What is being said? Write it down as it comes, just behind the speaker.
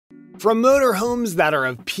From motorhomes that are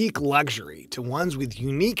of peak luxury to ones with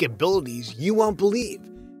unique abilities you won't believe.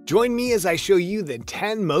 Join me as I show you the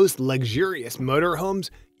 10 most luxurious motorhomes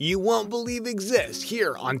you won't believe exist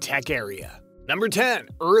here on Tech Area. Number 10.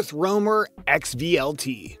 Earth Roamer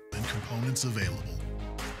XVLT. And components available.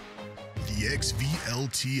 The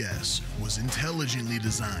XVLTS was intelligently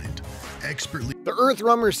designed, expertly. The Earth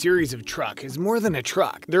Roamer series of truck is more than a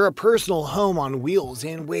truck. They're a personal home on wheels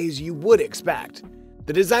in ways you would expect.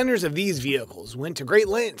 The designers of these vehicles went to great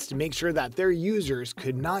lengths to make sure that their users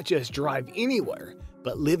could not just drive anywhere,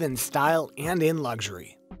 but live in style and in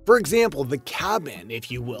luxury. For example, the cabin, if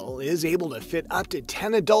you will, is able to fit up to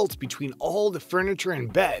 10 adults between all the furniture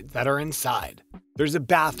and beds that are inside. There's a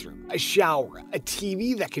bathroom, a shower, a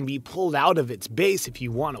TV that can be pulled out of its base if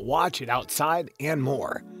you want to watch it outside, and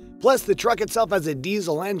more. Plus, the truck itself has a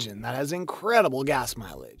diesel engine that has incredible gas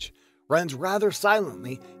mileage, runs rather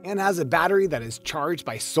silently, and has a battery that is charged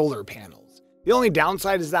by solar panels. The only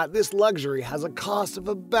downside is that this luxury has a cost of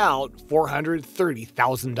about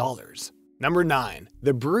 $430,000. Number 9.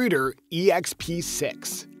 The Brooder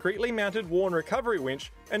EXP6. Discreetly mounted worn recovery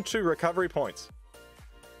winch and 2 recovery points.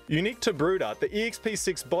 Unique to Brooder, the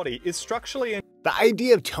EXP6 body is structurally. The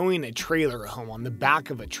idea of towing a trailer home on the back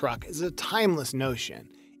of a truck is a timeless notion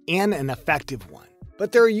and an effective one.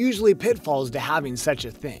 But there are usually pitfalls to having such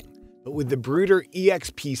a thing. But with the Brooder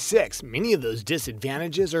EXP6, many of those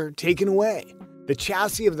disadvantages are taken away. The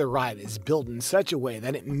chassis of the ride is built in such a way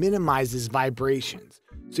that it minimizes vibrations,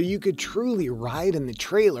 so you could truly ride in the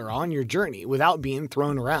trailer on your journey without being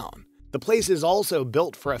thrown around. The place is also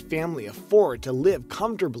built for a family of 4 to live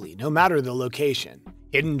comfortably no matter the location.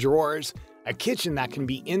 Hidden drawers, a kitchen that can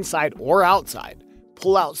be inside or outside,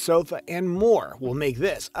 pull-out sofa, and more will make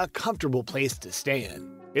this a comfortable place to stay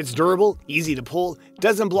in. It's durable, easy to pull,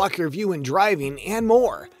 doesn't block your view when driving, and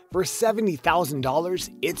more. For $70,000,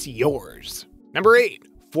 it's yours. Number 8.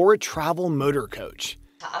 Ford Travel Motor Coach.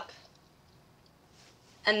 Top.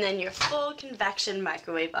 And then your full convection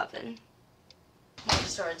microwave oven. More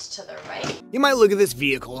storage to the right. You might look at this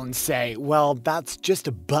vehicle and say, well, that's just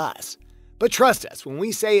a bus. But trust us when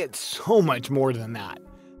we say it's so much more than that.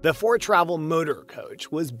 The Ford Travel Motor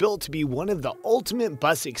Coach was built to be one of the ultimate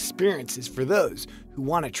bus experiences for those who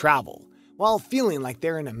want to travel, while feeling like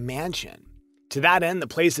they're in a mansion. To that end, the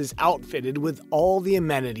place is outfitted with all the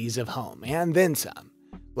amenities of home, and then some.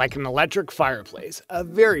 Like an electric fireplace, a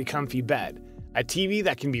very comfy bed, a TV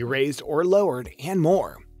that can be raised or lowered, and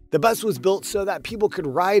more. The bus was built so that people could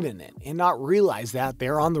ride in it and not realize that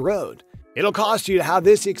they're on the road. It'll cost you to have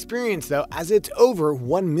this experience though, as it's over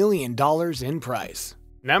 $1 million in price.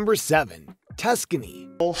 Number 7. Tuscany.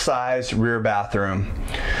 Full-size rear bathroom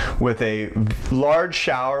with a large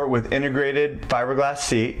shower with integrated fiberglass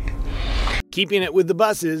seat. Keeping it with the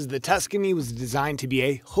buses, the Tuscany was designed to be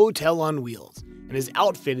a hotel on wheels and is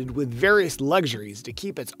outfitted with various luxuries to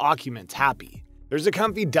keep its occupants happy. There's a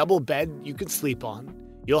comfy double bed you can sleep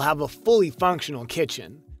on. You'll have a fully functional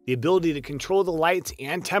kitchen, the ability to control the lights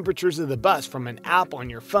and temperatures of the bus from an app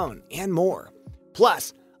on your phone, and more.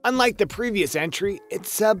 Plus, unlike the previous entry,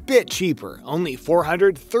 it's a bit cheaper, only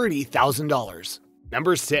 $430,000.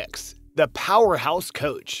 Number 6. The Powerhouse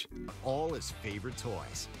Coach. All his favorite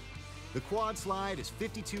toys. The quad slide is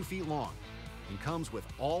 52 feet long and comes with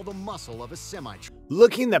all the muscle of a semi-truck.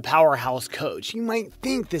 Looking the Powerhouse Coach, you might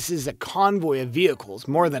think this is a convoy of vehicles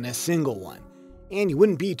more than a single one, and you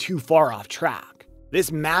wouldn't be too far off track.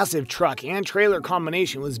 This massive truck and trailer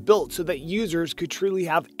combination was built so that users could truly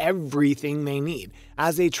have everything they need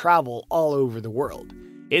as they travel all over the world.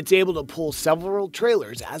 It's able to pull several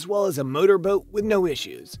trailers as well as a motorboat with no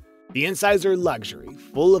issues. The insides are luxury,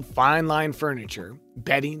 full of fine line furniture,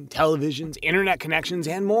 bedding, televisions, internet connections,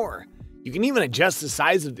 and more. You can even adjust the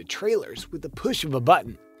size of the trailers with the push of a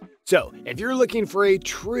button. So, if you're looking for a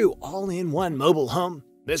true all-in-one mobile home,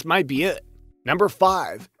 this might be it. Number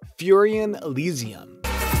 5. Furrion Elysium.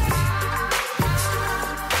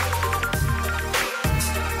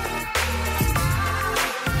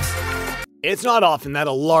 It's not often that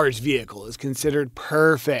a large vehicle is considered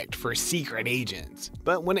perfect for secret agents,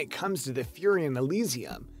 but when it comes to the Furrion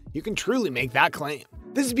Elysium, you can truly make that claim.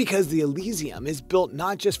 This is because the Elysium is built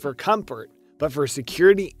not just for comfort, but for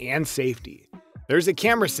security and safety. There's a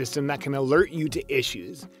camera system that can alert you to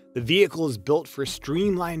issues. The vehicle is built for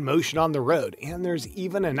streamlined motion on the road, and there's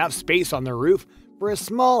even enough space on the roof for a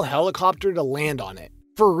small helicopter to land on it.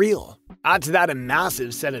 For real. Add to that a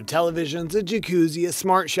massive set of televisions, a jacuzzi, a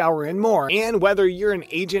smart shower, and more. And whether you're an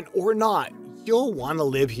agent or not, you'll want to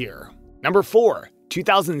live here. Number 4.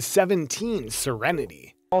 2017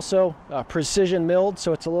 Serenity. Also precision milled,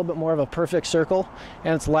 so it's a little bit more of a perfect circle,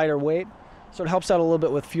 and it's lighter weight. so it helps out a little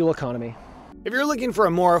bit with fuel economy. If you're looking for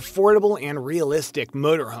a more affordable and realistic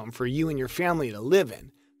motorhome for you and your family to live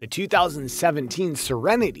in, the 2017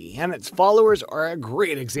 Serenity and its followers are a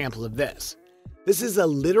great example of this. This is a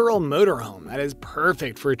literal motorhome that is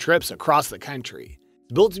perfect for trips across the country.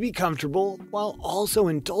 It's built to be comfortable while also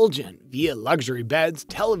indulgent via luxury beds,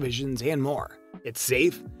 televisions, and more. It's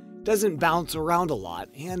safe, doesn't bounce around a lot,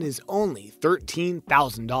 and is only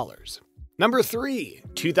 $13,000. Number 3.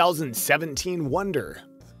 2017 Wonder.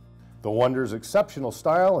 The Wonder's exceptional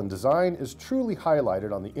style and design is truly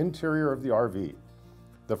highlighted on the interior of the RV.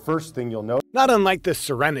 The first thing you'll note— Not unlike the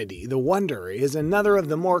Serenity, the Wonder is another of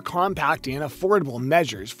the more compact and affordable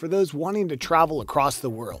measures for those wanting to travel across the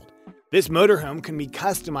world. This motorhome can be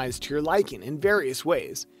customized to your liking in various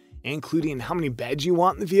ways, including how many beds you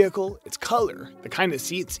want in the vehicle, its color, the kind of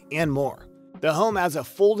seats, and more. The home has a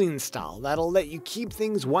folding style that'll let you keep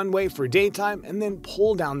things one way for daytime and then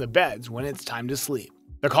pull down the beds when it's time to sleep.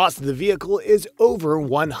 The cost of the vehicle is over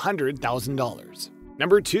 $100,000.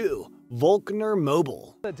 Number 2. Vulcaner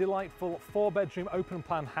Mobile. A delightful 4-bedroom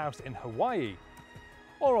open-plan house in Hawaii.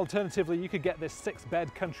 Or alternatively, you could get this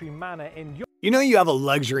 6-bed country manor in your— You know you have a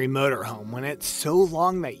luxury motorhome when it's so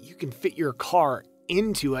long that you can fit your car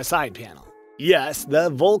into a side panel. Yes,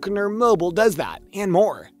 the Vulcaner Mobile does that, and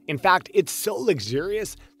more. In fact, it's so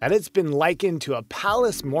luxurious that it's been likened to a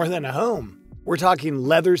palace more than a home. We're talking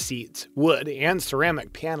leather seats, wood and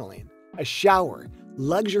ceramic paneling, a shower,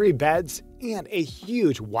 luxury beds, and a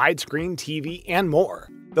huge widescreen TV and more.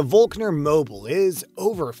 The Vulcaner Mobile is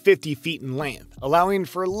over 50 feet in length, allowing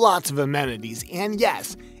for lots of amenities and,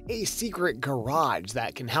 yes, a secret garage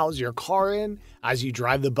that can house your car in as you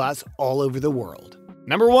drive the bus all over the world.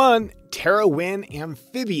 Number 1. TerraWind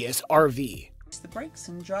Amphibious RV. The brakes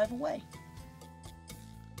and drive away.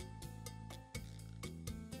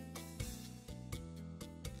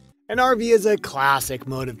 An RV is a classic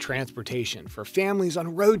mode of transportation for families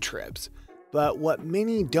on road trips, but what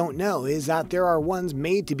many don't know is that there are ones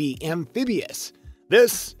made to be amphibious.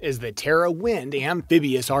 This is the TerraWind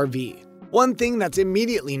Amphibious RV. One thing that's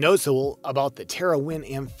immediately noticeable about the TerraWind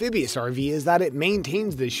Amphibious RV is that it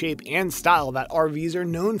maintains the shape and style that RVs are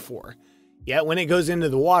known for. Yet when it goes into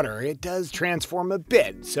the water, it does transform a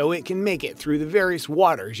bit so it can make it through the various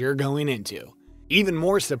waters you're going into. Even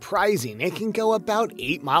more surprising, it can go about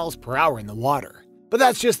 8 miles per hour in the water. But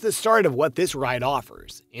that's just the start of what this ride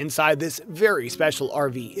offers. Inside this very special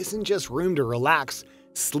RV isn't just room to relax,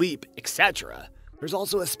 sleep, etc. There's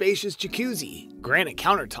also a spacious jacuzzi, granite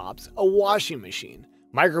countertops, a washing machine,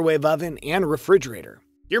 microwave oven, and refrigerator.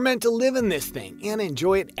 You're meant to live in this thing and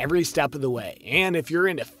enjoy it every step of the way. And if you're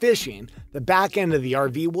into fishing, the back end of the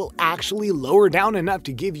RV will actually lower down enough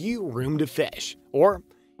to give you room to fish. Or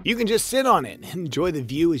you can just sit on it and enjoy the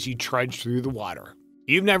view as you trudge through the water.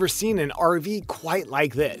 You've never seen an RV quite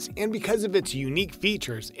like this, and because of its unique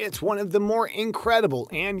features, it's one of the more incredible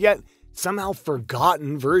and yet somehow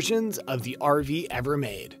forgotten versions of the RV ever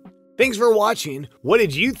made. Thanks for watching. What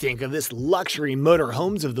did you think of this luxury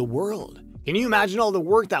motorhomes of the world? Can you imagine all the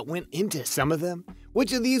work that went into some of them?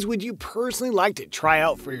 Which of these would you personally like to try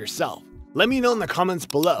out for yourself? Let me know in the comments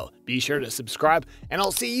below. Be sure to subscribe, and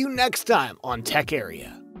I'll see you next time on Tech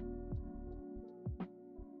Area.